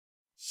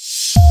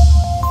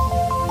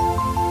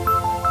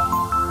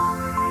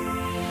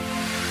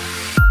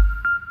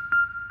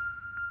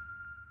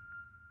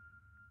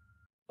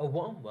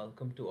warm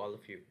welcome to all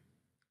of you.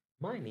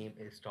 My name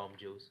is Tom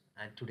Joes,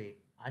 and today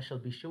I shall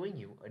be showing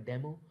you a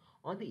demo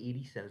on the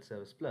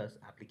ADSelfService Plus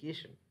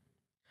application.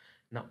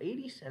 Now,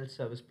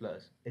 ADSelfService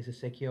Plus is a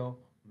secure,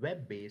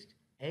 web-based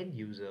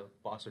end-user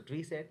password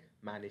reset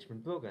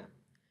management program.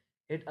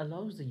 It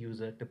allows the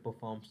user to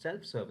perform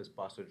self-service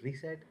password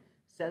reset,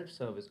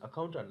 self-service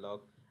account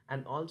unlock,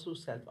 and also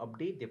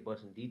self-update their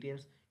personal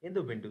details in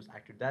the Windows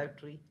Active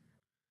Directory.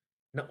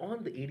 Now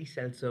on the AD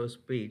self-service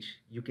page,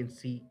 you can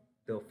see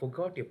the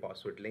forgot your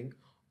password link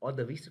or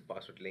the reset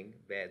password link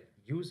where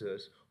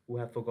users who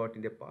have forgotten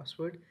their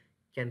password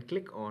can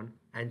click on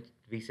and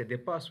reset their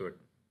password.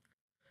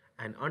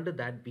 And under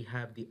that, we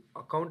have the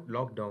account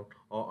lockdown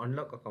or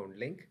unlock account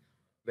link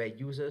where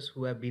users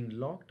who have been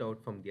locked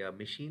out from their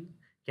machine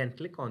can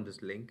click on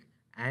this link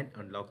and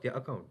unlock their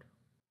account.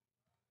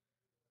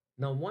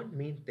 Now, one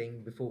main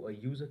thing before a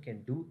user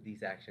can do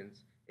these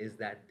actions is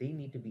that they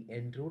need to be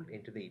enrolled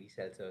into the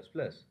ADSelfService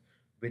Plus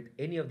with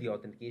any of the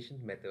authentication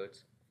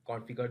methods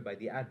configured by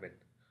the admin.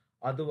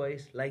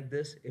 Otherwise, like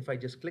this, if I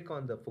just click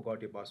on the forgot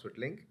your password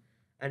link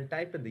and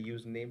type in the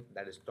username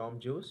that is Tom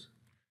Joes,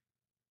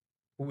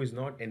 who is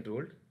not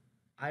enrolled,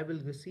 I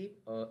will receive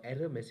an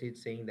error message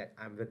saying that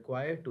I'm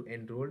required to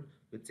enroll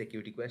with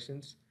security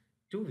questions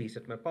to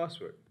reset my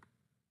password.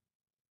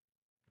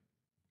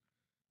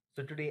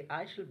 So today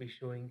I shall be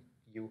showing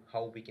you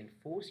how we can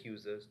force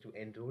users to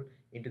enroll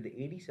into the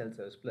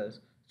ADSelfService Plus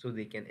so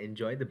they can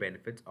enjoy the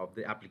benefits of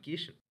the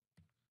application.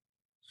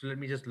 So let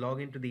me just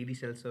log into the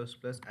ADSelfService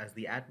Plus as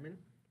the admin,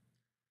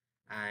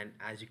 and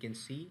as you can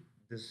see,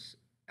 this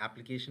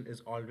application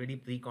is already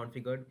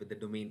pre-configured with the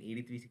domain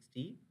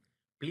 8360.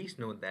 Please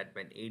note that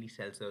when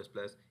ADSelfService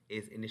Plus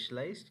is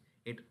initialized,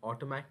 it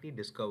automatically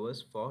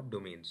discovers for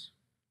domains.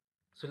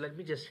 So let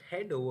me just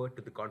head over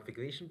to the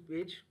configuration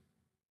page,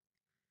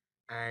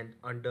 and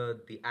under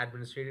the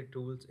administrative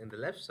tools in the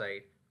left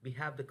side, we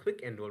have the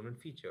quick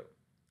enrollment feature.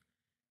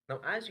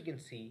 Now, as you can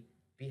see,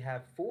 we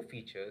have four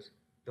features.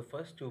 The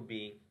first two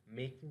being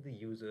making the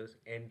users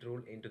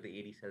enroll into the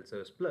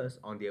ADSelfService Plus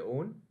on their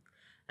own,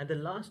 and the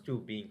last two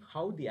being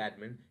how the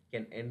admin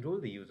can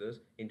enroll the users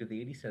into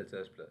the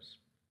ADSelfService Plus.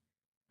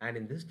 And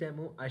in this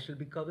demo, I shall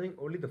be covering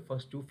only the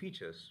first two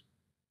features.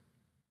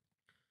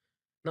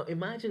 Now,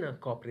 imagine a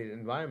corporate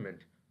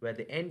environment where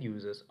the end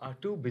users are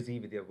too busy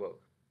with their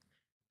work.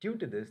 Due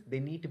to this, they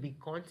need to be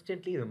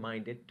constantly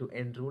reminded to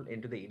enroll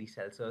into the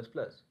ADSelfService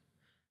Plus.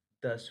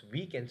 Thus,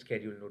 we can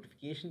schedule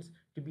notifications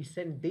to be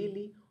sent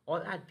daily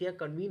or at their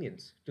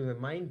convenience to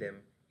remind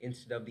them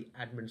instead of the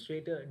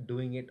administrator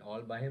doing it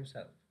all by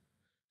himself.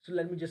 So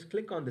let me just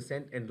click on the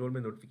send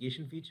enrollment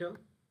notification feature.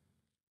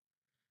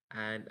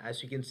 And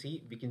as you can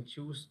see, we can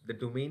choose the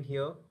domain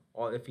here,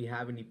 or if we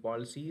have any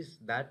policies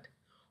that,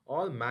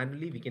 or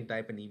manually we can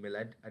type an email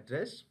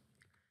address,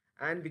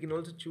 and we can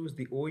also choose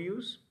the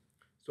OUs.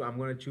 So I'm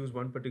going to choose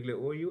one particular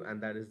OU,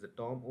 and that is the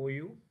Tom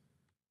OU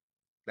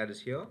that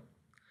is here,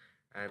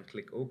 and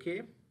click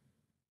OK.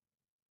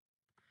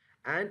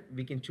 And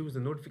we can choose the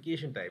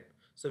notification type.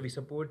 So we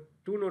support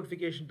two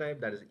notification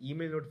type, that is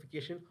email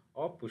notification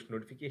or push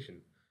notification.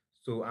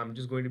 So I'm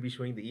just going to be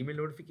showing the email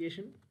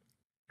notification,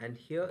 and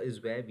here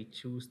is where we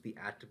choose the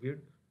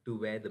attribute to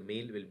where the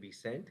mail will be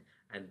sent,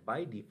 and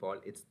by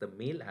default it's the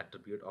mail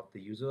attribute of the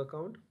user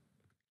account.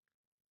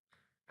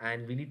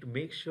 And we need to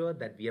make sure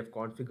that we have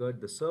configured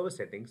the server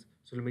settings.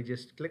 So let me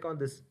just click on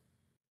this,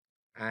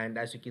 and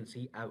as you can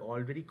see, I've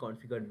already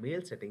configured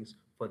mail settings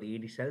for the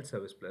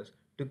ADSelfService Plus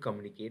to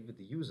communicate with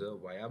the user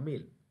via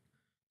mail.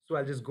 So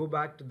I'll just go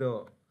back to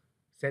the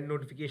send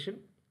notification.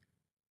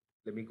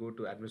 Let me go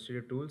to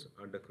administrative tools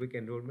under quick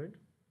enrollment,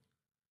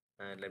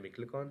 and let me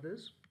click on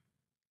this.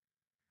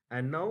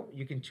 And now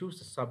you can choose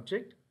the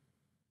subject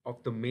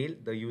of the mail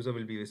the user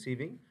will be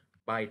receiving.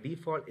 By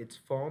default, it's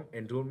form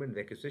enrollment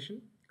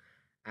requisition,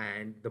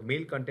 and the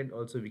mail content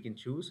also we can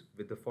choose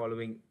with the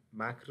following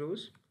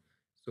macros.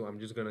 So I'm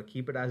just going to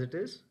keep it as it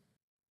is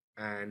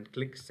and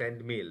click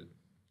send mail.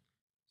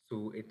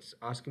 So it's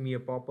asking me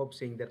a pop-up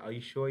saying that are you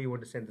sure you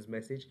want to send this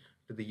message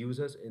to the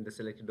users in the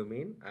selected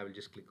domain. I will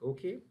just click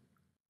OK.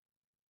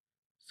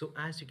 So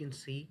as you can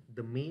see,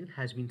 the mail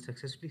has been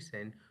successfully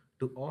sent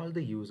to all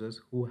the users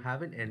who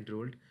haven't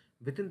enrolled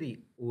within the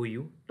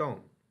OU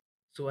Tom.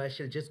 So I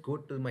shall just go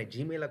to my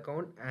Gmail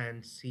account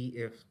and see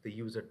if the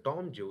user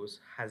Tom Joes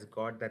has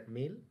got that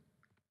mail.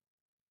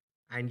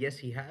 And yes,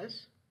 he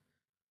has.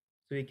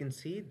 So you can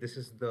see this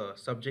is the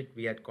subject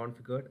we had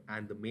configured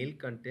and the mail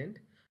content.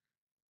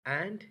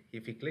 And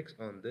if he clicks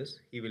on this,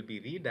 he will be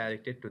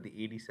redirected to the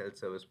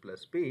ADSelfService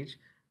Plus page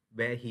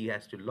where he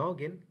has to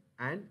log in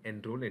and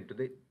enroll into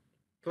the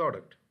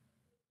product.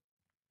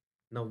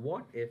 Now,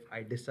 what if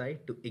I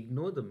decide to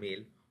ignore the mail,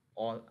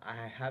 or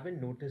I haven't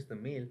noticed the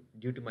mail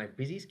due to my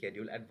busy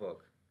schedule at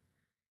work?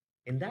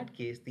 In that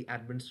case, the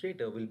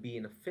administrator will be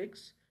in a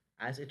fix,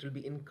 as it will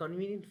be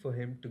inconvenient for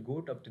him to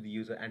go up to the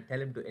user and tell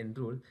him to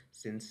enroll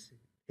since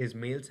his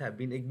mails have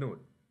been ignored.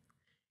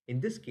 In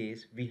this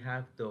case, we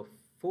have the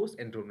force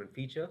enrollment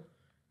feature,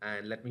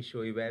 and let me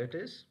show you where it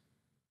is.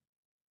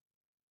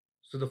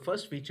 So the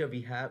first feature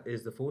we have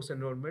is the force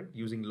enrollment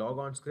using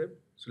logon script.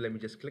 So let me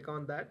just click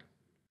on that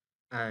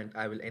and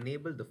I will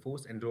enable the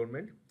force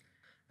enrollment.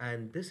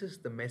 And this is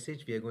the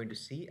message we are going to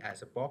see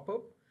as a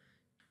pop-up.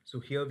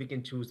 So here we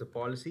can choose the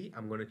policy.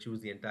 I'm going to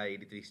choose the entire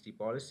 8360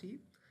 policy.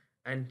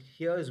 And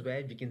here is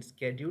where we can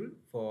schedule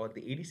for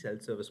the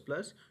ADSelfService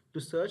Plus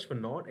to search for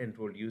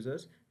non-enrolled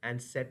users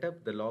and set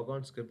up the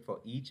logon script for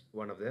each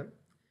one of them.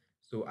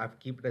 So I've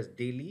keep it as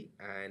daily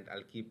and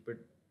I'll keep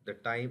it the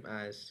time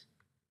as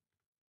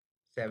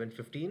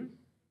 7:15.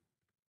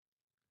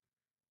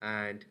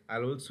 And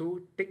I'll also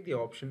tick the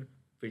option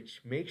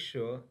which makes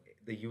sure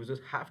the users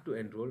have to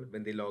enroll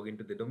when they log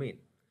into the domain.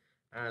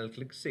 And I'll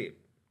click save.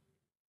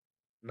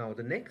 Now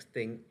the next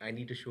thing I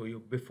need to show you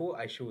before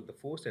I show the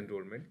forced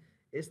enrollment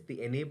is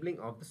the enabling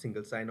of the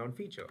single sign-on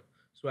feature.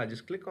 So I'll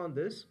just click on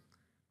this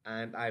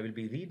and I will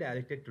be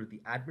redirected to the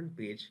admin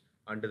page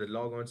under the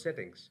logon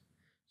settings.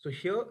 So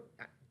here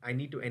I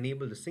need to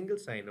enable the single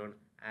sign-on,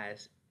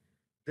 as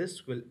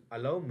this will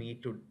allow me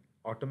to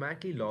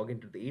automatically log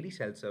into the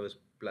ADSelfService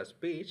Plus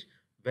page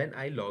when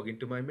I log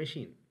into my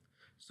machine.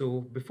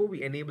 So before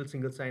we enable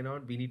single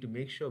sign-on, we need to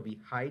make sure we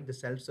hide the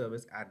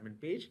self-service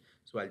admin page.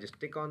 So I'll just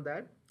tick on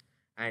that.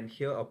 And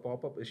here a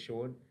pop-up is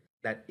shown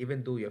that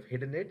even though you have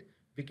hidden it,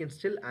 we can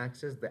still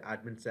access the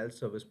admin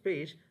self-service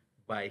page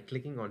by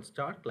clicking on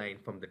Start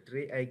Client from the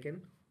tray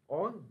icon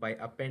or by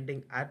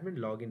appending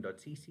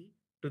adminlogin.cc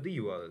to the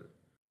URL.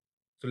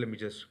 So let me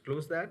just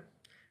close that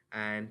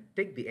and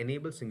tick the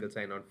enable single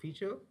sign-on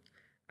feature.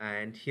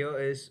 And here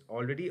is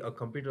already a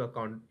computer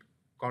account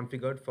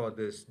configured for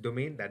this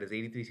domain, that is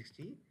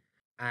 8360.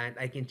 And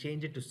I can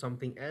change it to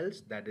something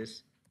else, that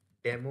is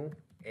demo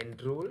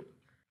enroll.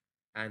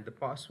 And the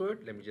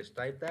password, let me just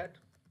type that.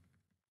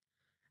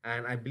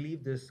 And I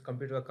believe this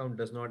computer account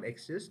does not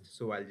exist,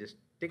 so I'll just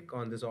tick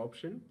on this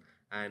option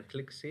and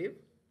click save.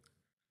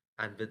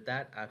 And with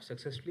that, I've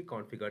successfully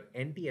configured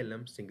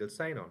NTLM single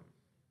sign-on.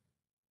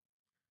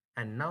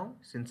 And now,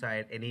 since I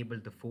had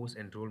enabled the force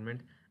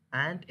enrollment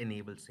and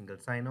enabled single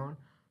sign-on,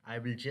 I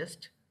will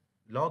just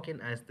log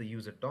in as the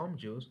user Tom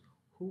Joes,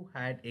 who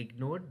had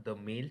ignored the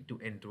mail to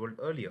enroll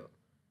earlier.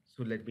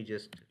 So let me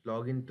just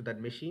log into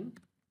that machine,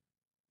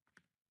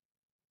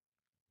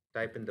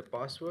 type in the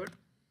password,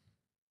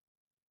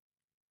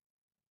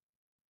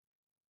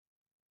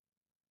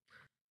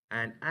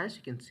 and as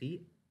you can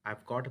see,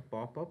 I've got a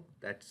pop-up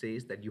that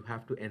says that you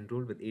have to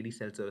enroll with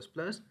ADSelfService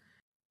Plus.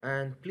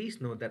 And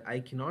please note that I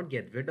cannot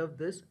get rid of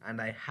this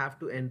and I have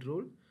to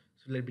enroll.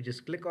 So let me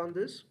just click on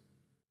this.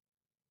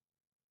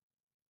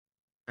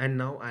 And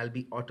now I'll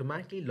be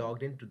automatically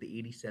logged into the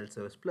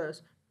ADSelfService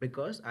Plus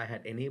because I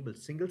had enabled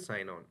single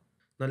sign-on.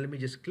 Now let me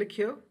just click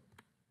here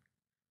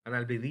and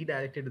I'll be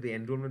redirected to the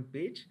enrollment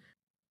page.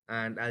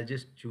 And I'll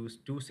just choose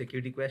two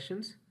security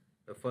questions.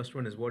 The first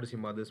one is, what is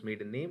your mother's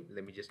maiden name?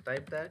 Let me just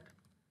type that.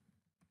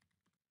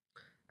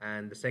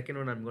 And the second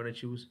one, I'm going to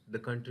choose the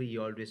country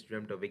you always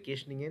dreamt of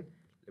vacationing in.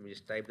 Let me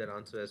just type that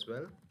answer as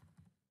well.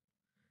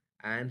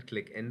 And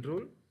click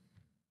enroll.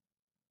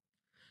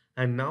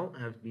 And now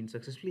I have been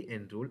successfully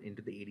enrolled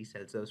into the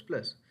ADSelfService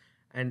Plus.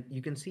 And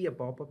you can see a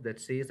pop-up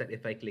that says that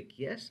if I click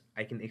yes,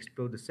 I can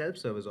explore the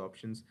self-service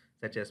options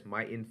such as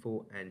my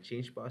info and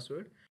change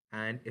password.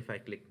 And if I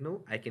click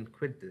no, I can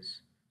quit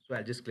this. So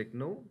I'll just click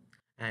no.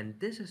 And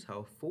this is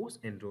how force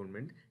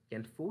enrollment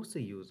can force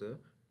a user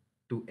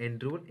to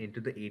enroll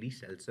into the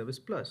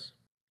ADSelfService Plus.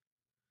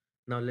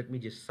 Now let me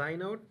just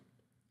sign out.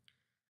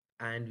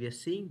 And we are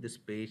seeing this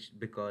page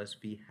because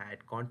we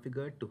had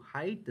configured to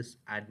hide this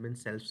admin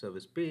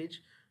self-service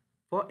page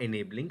for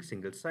enabling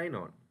single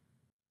sign-on.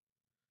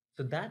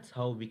 So that's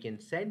how we can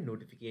send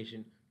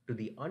notification to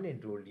the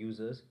unenrolled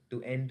users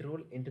to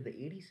enroll into the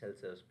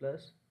ADSelfService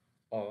Plus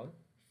or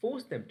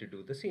force them to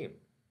do the same.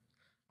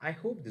 I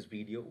hope this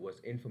video was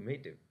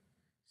informative.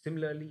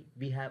 Similarly,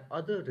 we have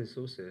other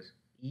resources,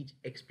 each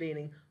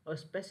explaining a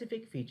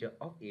specific feature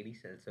of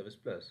ADSelfService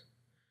Plus.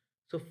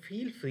 So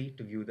feel free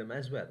to view them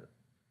as well.